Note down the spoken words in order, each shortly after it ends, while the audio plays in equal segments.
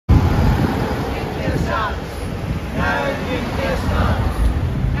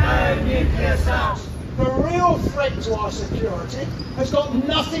nuclear subs. The real threat to our security has got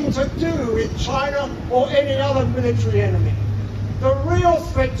nothing to do with China or any other military enemy. The real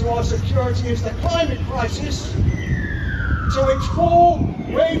threat to our security is the climate crisis, to which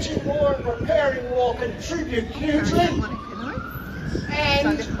waging war and preparing war contribute hugely,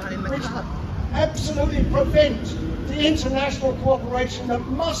 and which absolutely prevent the international cooperation that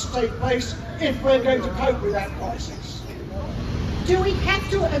must take place if we're going to cope with that crisis. Do we have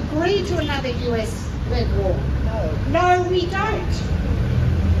to agree to another US-led war? No, we don't.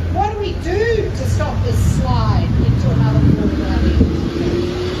 What do we do to stop this slide into another war without it?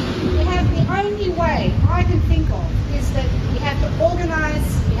 We have the only way I can think of is that we have to organise,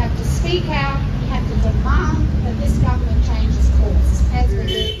 we have to speak out, we have to demand that this government changes course, as we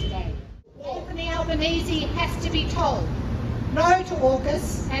do today. Anthony Albanese has to be told no to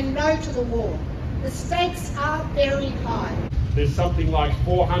AUKUS and no to the war. The stakes are very high. There's something like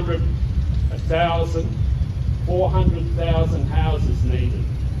 400,000 houses needed,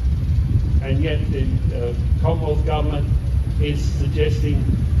 and yet the Commonwealth Government is suggesting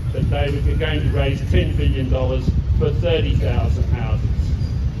that they were going to raise $10 billion for 30,000 houses,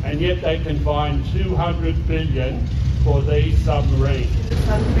 and yet they can find $200 billion for these submarines. It's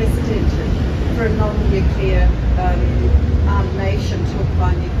unprecedented for a non-nuclear nation to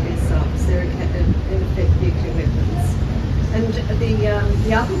apply nuclear subs. They're in effect nuclear weapons. And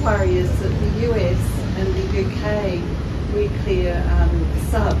the other worry is that the US and the UK nuclear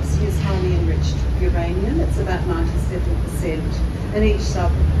subs use highly enriched uranium. It's about 97% in each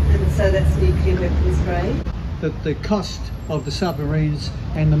sub, and so that's nuclear weapons grade. That the cost of the submarines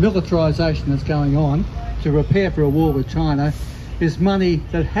and the militarisation that's going on to prepare for a war with China is money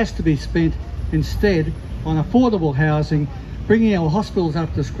that has to be spent instead on affordable housing, bringing our hospitals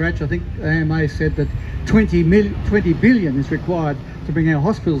up to scratch. I think the AMA said that 20 billion is required to bring our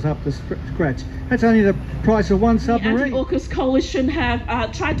hospitals up to scratch. That's only the price of one submarine. The Anti-AUKUS Coalition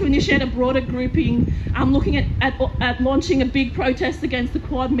have tried to initiate a broader grouping looking at launching a big protest against the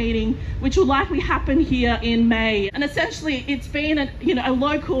Quad meeting, which will likely happen here in May. And essentially it's been a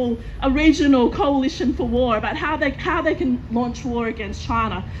regional coalition for war about how they can launch war against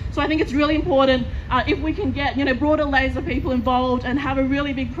China. So I think it's really important if we can get broader layers of people involved and have a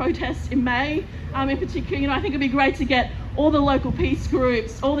really big protest in May. In particular, I think it'd be great to get all the local peace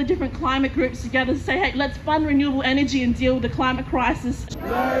groups, all the different climate groups together to say, hey, let's fund renewable energy and deal with the climate crisis.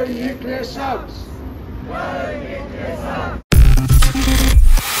 No nuclear subs! No nuclear subs!